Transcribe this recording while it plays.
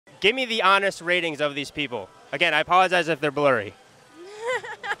Give me the honest ratings of these people. Again, I apologize if they're blurry.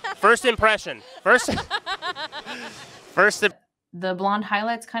 First impression. The blonde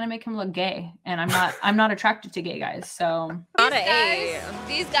highlights kind of make him look gay, and I'm not attracted to gay guys, so. Not an 8.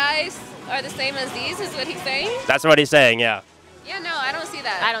 These guys are the same as these, is what he's saying? That's what he's saying, yeah. Yeah, no, I don't see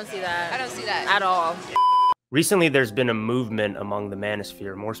that. I don't see that. I don't see that. At all. Recently, there's been a movement among the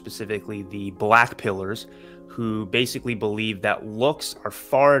manosphere, more specifically the Blackpillers, who basically believe that looks are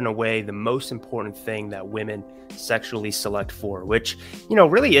far and away the most important thing that women sexually select for, which, you know,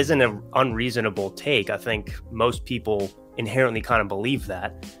 really isn't an unreasonable take. I think most people inherently kind of believe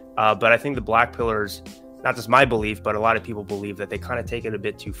that. But I think the Blackpillers, not just my belief, but a lot of people believe that they kind of take it a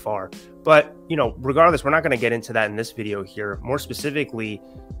bit too far. But, you know, regardless, we're not going to get into that in this video here. More specifically,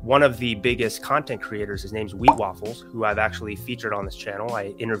 one of the biggest content creators, his name's Waffles, who I've actually featured on this channel.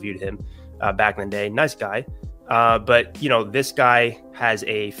 I interviewed him back in the day. Nice guy. But, you know, this guy has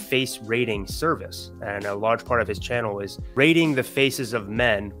a face rating service, and a large part of his channel is rating the faces of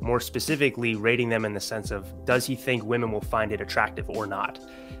men, more specifically rating them in the sense of, does he think women will find it attractive or not?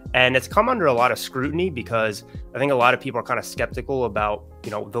 And it's come under a lot of scrutiny because I think a lot of people are kind of skeptical about, you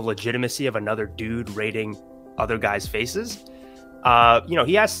know, the legitimacy of another dude rating other guys' faces. You know,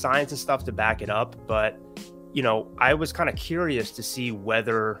 he has science and stuff to back it up, but, you know, I was kind of curious to see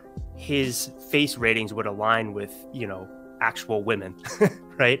whether his face ratings would align with, you know, actual women,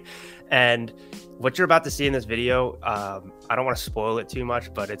 right? And what you're about to see in this video, I don't want to spoil it too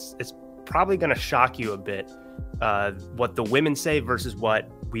much, but it's probably going to shock you a bit, what the women say versus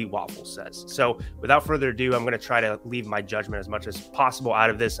what Waffles says. So without further ado, I'm going to try to leave my judgment as much as possible out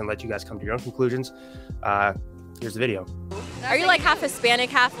of this and let you guys come to your own conclusions. Here's the video. Are you like half Hispanic,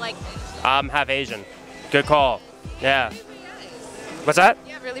 half like? I'm half Asian. Good call. Yeah. What's that?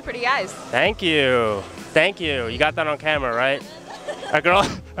 You have really pretty eyes. Thank you. Thank you. You got that on camera, right? A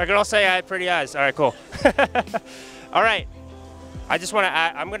girl say I had pretty eyes. All right, cool. All right. I just want to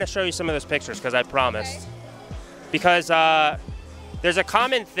add, I'm going to show you some of those pictures because I promised. Okay. Because there's a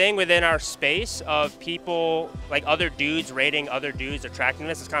common thing within our space of people, like other dudes rating other dudes'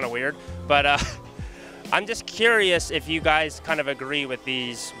 attractiveness. It's kind of weird, but I'm just curious if you guys kind of agree with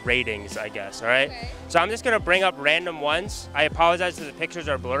these ratings, I guess, all right? Okay. So I'm just gonna bring up random ones. I apologize if the pictures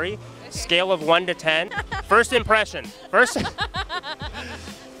are blurry. Okay. Scale of 1 to 10. First impression.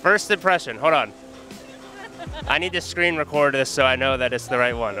 First impression, hold on. I need to screen record this so I know that it's the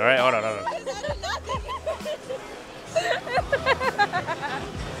right one, all right? Hold on.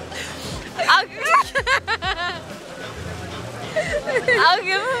 I'll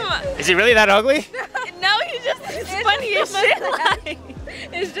give him. Is he really that ugly? No, it's funny as shit. Like,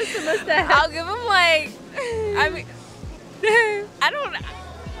 it's just a mustache. I'll give him like, I mean, I don't.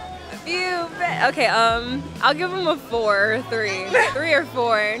 Okay, I'll give him a 4, 3 or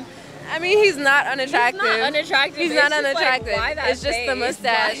 4. I mean, he's not unattractive. He's not unattractive. He's not unattractive. Like, it's just the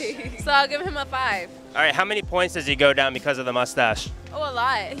mustache. Like... So I'll give him a 5. All right, how many points does he go down because of the mustache? Oh, a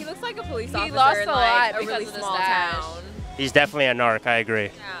lot. He looks like a police officer. He lost a lot in, like, a really small town. He's definitely a narc, I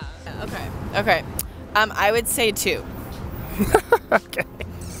agree. Yeah. Okay. I would say 2. Okay.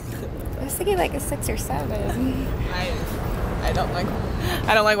 I was thinking like a 6 or 7. I don't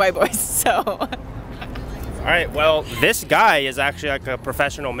like white boys, so. All right, well, this guy is actually like a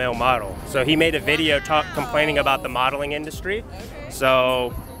professional male model. So he made a video complaining about the modeling industry. Okay.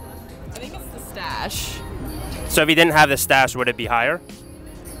 So. I think it's the stash. So if he didn't have the stash, would it be higher?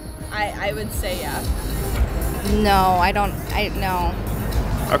 I would say yeah. No, no.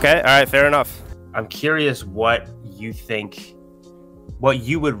 Okay, all right, fair enough. I'm curious what you think, what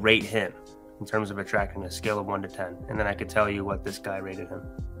you would rate him in terms of attractiveness, scale of 1 to 10. And then I could tell you what this guy rated him.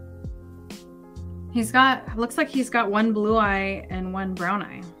 Looks like he's got 1 blue eye and 1 brown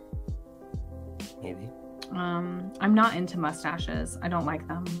eye. Maybe. I'm not into mustaches. I don't like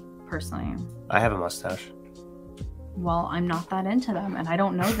them, personally. I have a mustache. Well, I'm not that into them, and I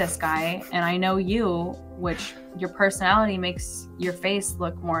don't know this guy, and I know you, which your personality makes your face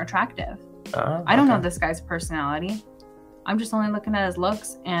look more attractive. I don't know this guy's personality. I'm just only looking at his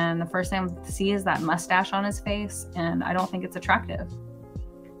looks, and the first thing I see is that mustache on his face, and I don't think it's attractive.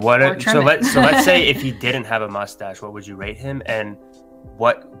 So let's say if he didn't have a mustache, what would you rate him, and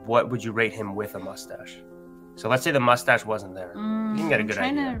what would you rate him with a mustache? So let's say the mustache wasn't there. You can get a good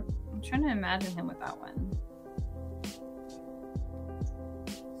idea. I'm trying to imagine him without one.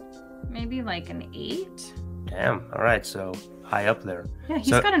 Maybe like an 8. Damn. All right. So high up there. Yeah, he's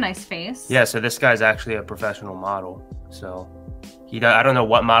got a nice face. Yeah. So this guy's actually a professional model. So I don't know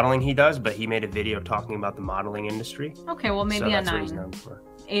what modeling he does, but he made a video talking about the modeling industry. Okay, well maybe so a that's 9. What he's known for.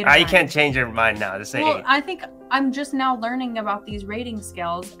 8 or 9. You can't change your mind now. Just say 8. I think I'm just now learning about these rating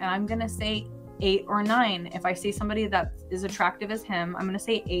scales, and I'm gonna say 8 or 9. If I see somebody that is attractive as him, I'm gonna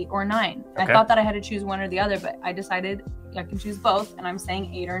say 8 or 9. Okay. I thought that I had to choose one or the other, but I decided I can choose both, and I'm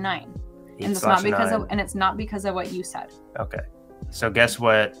saying 8 or 9. And it's not because 9. It's not because of what you said. Okay. So guess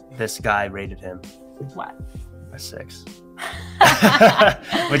what this guy rated him? What? A 6.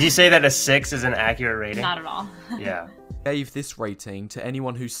 Would you say that a 6 is an accurate rating? Not at all. Yeah. Gave this rating to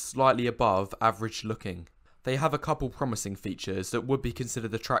anyone who's slightly above average looking. They have a couple promising features that would be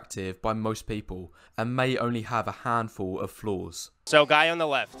considered attractive by most people and may only have a handful of flaws. So guy on the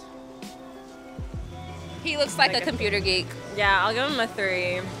left. He looks like a computer geek. Yeah, I'll give him a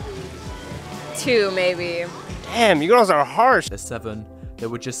 3. 2 maybe. Damn, you girls are harsh. There's 7. There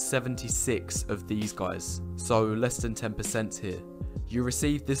were just 76 of these guys, so less than 10% here. You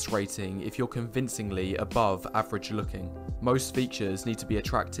receive this rating if you're convincingly above average looking. Most features need to be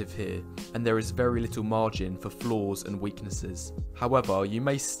attractive here, and there is very little margin for flaws and weaknesses. However, you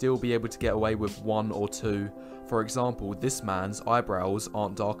may still be able to get away with 1 or 2. For example, this man's eyebrows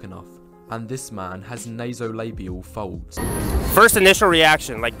aren't dark enough, and this man has nasolabial folds. First initial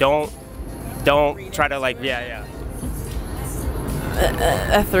reaction, like don't try to like, yeah.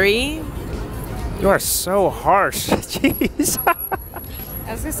 A 3? You are so harsh. Jeez.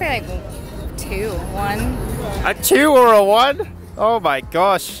 I was gonna say like 2, 1. A 2 or a 1? Oh my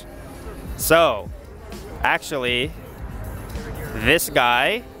gosh. So, actually, this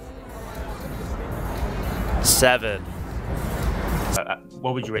guy, 7.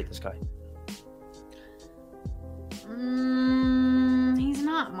 What would you rate this guy? He's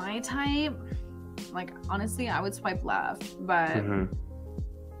not my type. Like, honestly, I would swipe left, but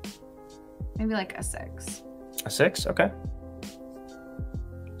maybe like a 6. A 6? Okay.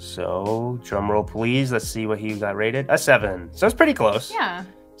 So, drum roll please. Let's see what he got rated. A 7. So it's pretty close. Yeah.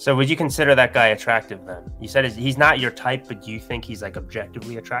 So would you consider that guy attractive then? You said he's not your type, but do you think he's like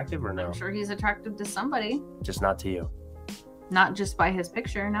objectively attractive or no? I'm sure he's attractive to somebody. Just not to you. Not just by his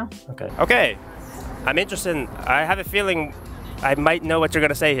picture, no. Okay. Okay. I'm interested in, I have a feeling I might know what you're going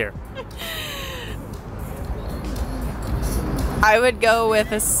to say here. I would go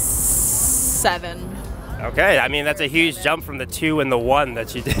with a 7. Okay, I mean, that's a huge jump from the 2 and the 1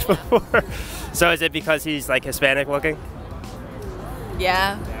 that you did before. So is it because he's like Hispanic looking?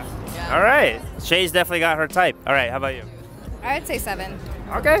 Yeah. All right. Shay's definitely got her type. All right, how about you? I would say 7.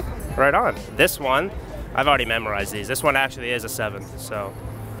 Okay, right on. This one, I've already memorized these. This one actually is a 7, so.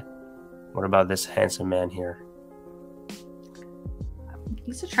 What about this handsome man here?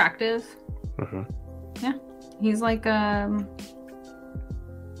 He's attractive. Yeah, he's like 7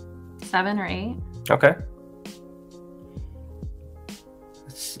 or 8. Okay.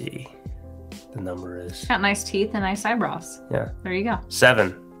 Let's see. The number is. Got nice teeth and nice eyebrows. Yeah. There you go.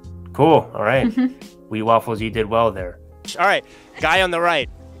 7. Cool. All right. Wee Waffles, you did well there. All right. Guy on the right.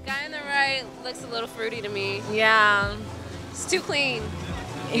 Guy on the right looks a little fruity to me. Yeah. It's too clean.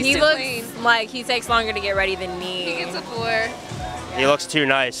 He looks like he takes longer to get ready than me. He gets a 4. He looks too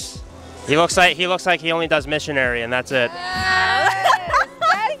nice. He looks like he only does missionary and that's it.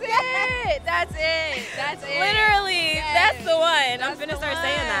 That's it. Literally, yes. That's the one. I'm finna start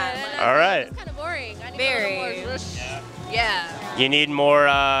saying that. All right. It's kind of boring. I need Very. a little more rush. Yeah. You need more,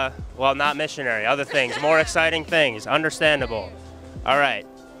 well, not missionary, other things, more exciting things. Understandable. All right.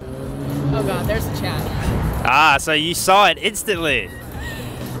 Oh God, there's a chat. Ah, so you saw it instantly.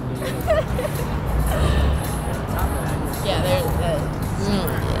 Yeah,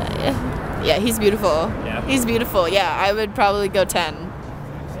 yeah, he's beautiful. Yeah. He's beautiful. Yeah, I would probably go 10.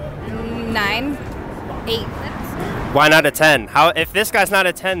 9, 8. Why not a 10? How? If this guy's not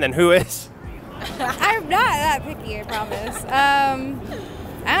a 10, then who is? I'm not that picky, I promise. I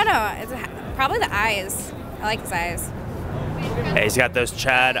don't know. It's probably the eyes. I like his eyes. Hey, he's got those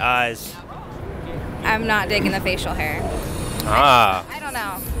Chad eyes. I'm not digging the facial hair. Ah. I don't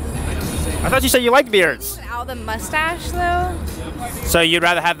know. I thought you said you liked beards. Without the mustache, though? So you'd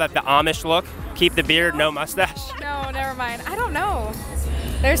rather have like the Amish look? Keep the beard, no mustache? No, never mind. I don't know.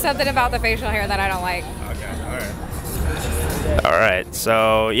 There's something about the facial hair that I don't like. Okay, all right. All right,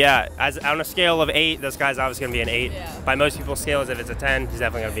 so yeah, as on a scale of 8, this guy's obviously gonna be an 8. Yeah. By most people's scales, if it's a 10, he's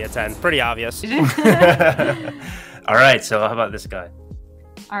definitely gonna be a 10. Pretty obvious. All right, so how about this guy?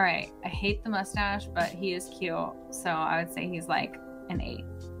 All right, I hate the mustache, but he is cute, so I would say he's like an 8.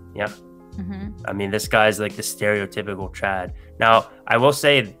 Yeah. I mean, this guy's like the stereotypical Chad. Now, I will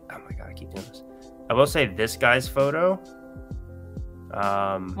say, oh my God, I keep doing this. I will say this guy's photo.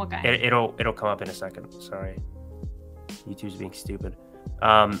 What guy? It'll come up in a second. Sorry. YouTube's being stupid.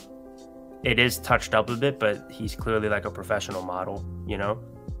 It is touched up a bit, but he's clearly like a professional model, you know?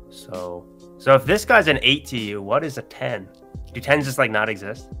 So if this guy's an 8 to you, what is a 10? Do 10s just like not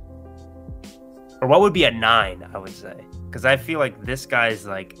exist? Or what would be a 9, I would say? Because I feel like this guy's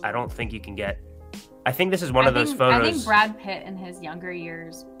like, I don't think you can get... I think this is one of those photos... I think Brad Pitt in his younger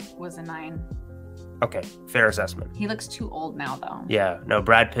years was a 9. Okay, fair assessment. He looks too old now, though. Yeah, no,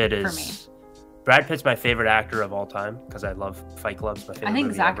 Brad Pitt is... For me. Brad Pitt's my favorite actor of all time because I love Fight Club's my favorite I think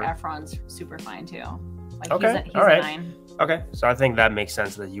movie Zac ever. Efron's super fine, too. Like, Okay, he's all right. a 9. Okay, so I think that makes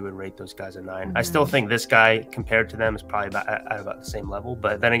sense that you would rate those guys a 9. I still think this guy, compared to them, is probably at about the same level.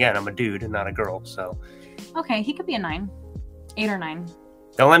 But then again, I'm a dude and not a girl, so... Okay, he could be a 9. 8 or 9.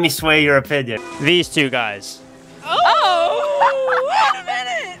 Don't let me sway your opinion. These two guys. Oh! Wait a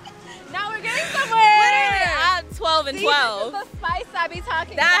minute! Now we're getting somewhere! Literally, I'm 12 and 12. This is the spice I be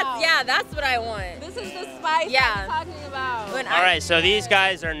talking about. Yeah, that's what I want. This is the spice Yeah. I'm talking about. All right, so these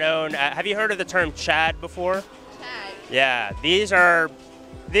guys are known... have you heard of the term Chad before? Chad. Yeah, these are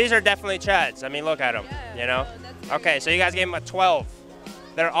definitely Chads. I mean, look at them, you know? No, Okay, so you guys gave them a 12.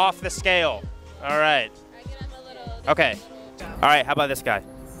 They're off the scale. All right. I give him a little. Okay. All right, how about this guy?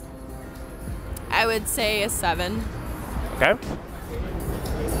 I would say a 7. Okay.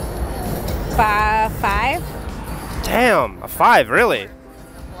 5. Damn, a 5, really?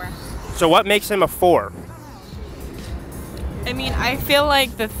 4. So what makes him a 4? I mean, I feel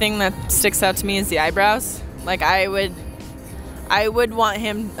like the thing that sticks out to me is the eyebrows. Like, I would want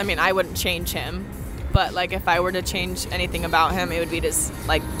him, I mean, I wouldn't change him, but like if I were to change anything about him, it would be just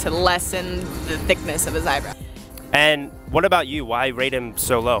like to lessen the thickness of his eyebrow. And what about you? Why rate him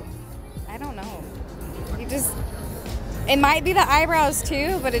so low? I don't know. It might be the eyebrows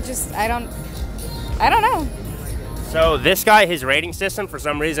too, but I don't know. So this guy, his rating system, for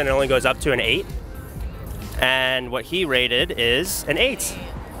some reason, it only goes up to an 8. And what he rated is an 8.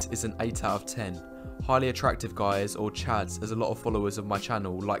 Is an 8 out of 10. Highly attractive guys, or Chads, as a lot of followers of my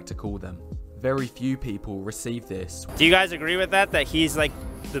channel like to call them. Very few people receive this. Do you guys agree with that? That he's like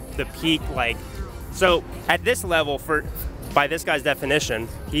the peak, like... So at this level, by this guy's definition,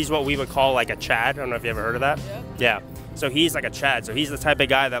 he's what we would call like a Chad. I don't know if you ever heard of that. Yeah. So he's like a Chad. So he's the type of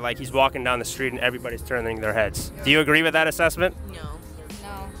guy that like he's walking down the street and everybody's turning their heads. Do you agree with that assessment? No.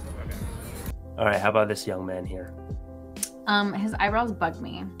 All right. How about this young man here? His eyebrows bug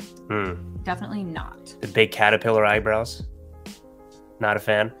me. Definitely not. The big caterpillar eyebrows. Not a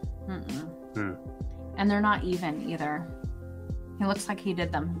fan. And they're not even either. He looks like he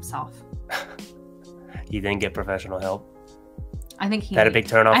did them himself. You didn't get professional help. I think he. That a big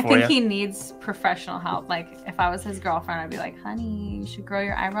turnoff for you? I think he needs professional help. Like if I was his girlfriend, I'd be like, "Honey, you should grow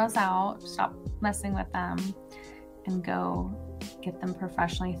your eyebrows out. Stop messing with them, and go get them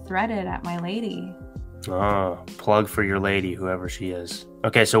professionally threaded at my lady." Oh, plug for your lady, whoever she is.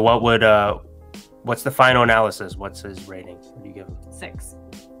 Okay, so what's the final analysis? What's his rating? What do you give him? 6.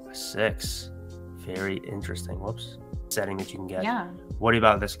 A 6. Very interesting. Whoops. Setting that you can get. Yeah. What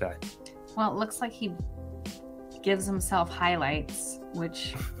about this guy? Well, it looks like he gives himself highlights,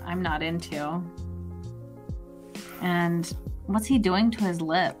 which I'm not into. And what's he doing to his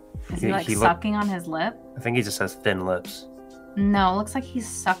lip? Is he like sucking on his lip? I think he just has thin lips. No, it looks like he's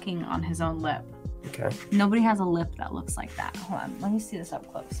sucking on his own lip. Okay. Nobody has a lip that looks like that. Hold on, let me see this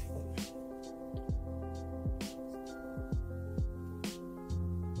up close.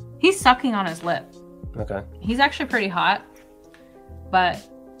 He's sucking on his lip. Okay. He's actually pretty hot, but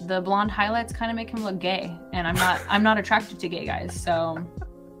the blonde highlights kind of make him look gay, and I'm not attracted to gay guys. So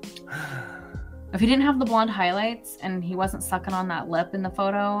if he didn't have the blonde highlights and he wasn't sucking on that lip in the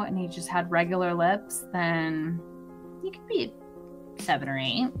photo, and he just had regular lips, then he could be 7 or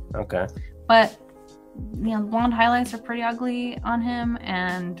 8. Okay. But you know, the blonde highlights are pretty ugly on him,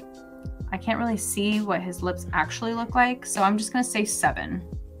 and I can't really see what his lips actually look like. So I'm just gonna say 7, and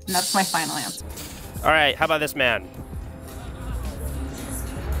that's my final answer. All right. How about this man?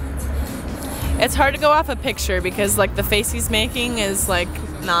 It's hard to go off a picture because like the face he's making is like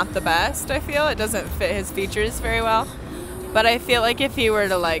not the best. I feel it doesn't fit his features very well. But I feel like if he were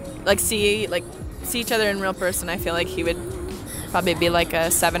to like see each other in real person, I feel like he would probably be like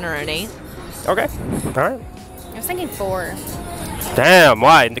a 7 or an 8. Okay. All right. I was thinking 4. Damn.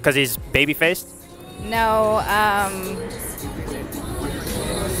 Why? Because he's baby faced? No, I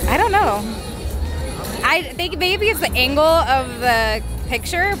don't know. I think maybe it's the angle of the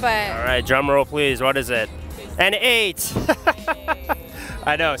picture, but... All right, drum roll, please. What is it? An 8.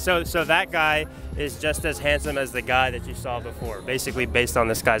 I know. So that guy is just as handsome as the guy that you saw before, basically based on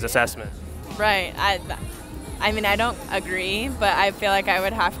this guy's assessment. Right. I mean, I don't agree, but I feel like I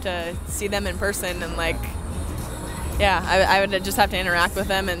would have to see them in person and like yeah, I would just have to interact with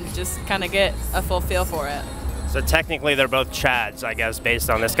them and just kind of get a full feel for it. So technically they're both Chads, I guess, based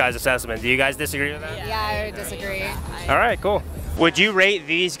on this guy's assessment. Do you guys disagree with that? Yeah, I would disagree. All right, cool. Would you rate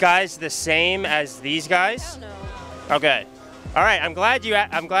these guys the same as these guys? Hell no. Okay. All right, I'm glad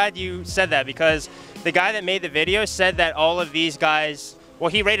you said that, because the guy that made the video said that all of these guys,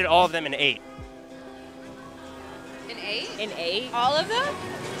 well, he rated all of them an 8. An 8? An 8? All of them?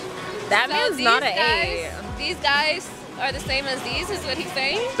 That So man's these not an guys, 8. These guys are the same as these, is what he's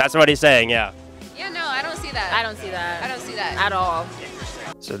saying? That's what he's saying, yeah. Yeah, no, I don't see that. I don't see that. I don't see that. At all.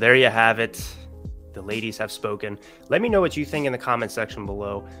 So there you have it. The ladies have spoken. Let me know what you think in the comment section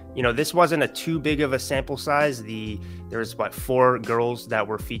below. You know, this wasn't a too big of a sample size. There's what, 4 girls that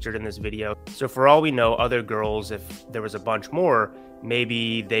were featured in this video. So for all we know, other girls, if there was a bunch more,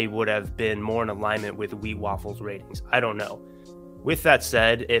 maybe they would have been more in alignment with Wheat Waffles ratings. I don't know. With that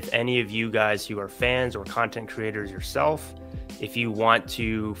said, if any of you guys who are fans or content creators yourself, if you want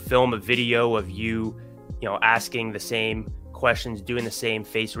to film a video of you know, asking the same questions, doing the same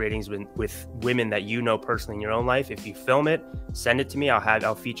face ratings with women that you know personally in your own life, if you film it, send it to me.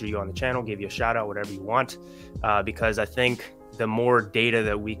 I'll feature you on the channel, give you a shout out, whatever you want, because I think the more data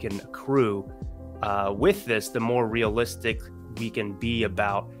that we can accrue with this, the more realistic we can be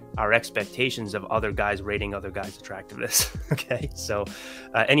about our expectations of other guys rating other guys' attractiveness. Okay, so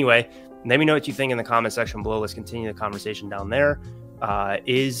anyway, let me know what you think in the comment section below. Let's continue the conversation down there.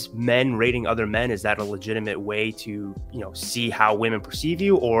 Is men rating other men, is that a legitimate way to, you know, see how women perceive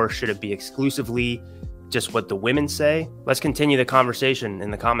you, or should it be exclusively just what the women say? Let's continue the conversation in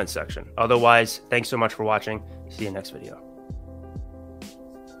the comment section. Otherwise, thanks so much for watching. See you next video.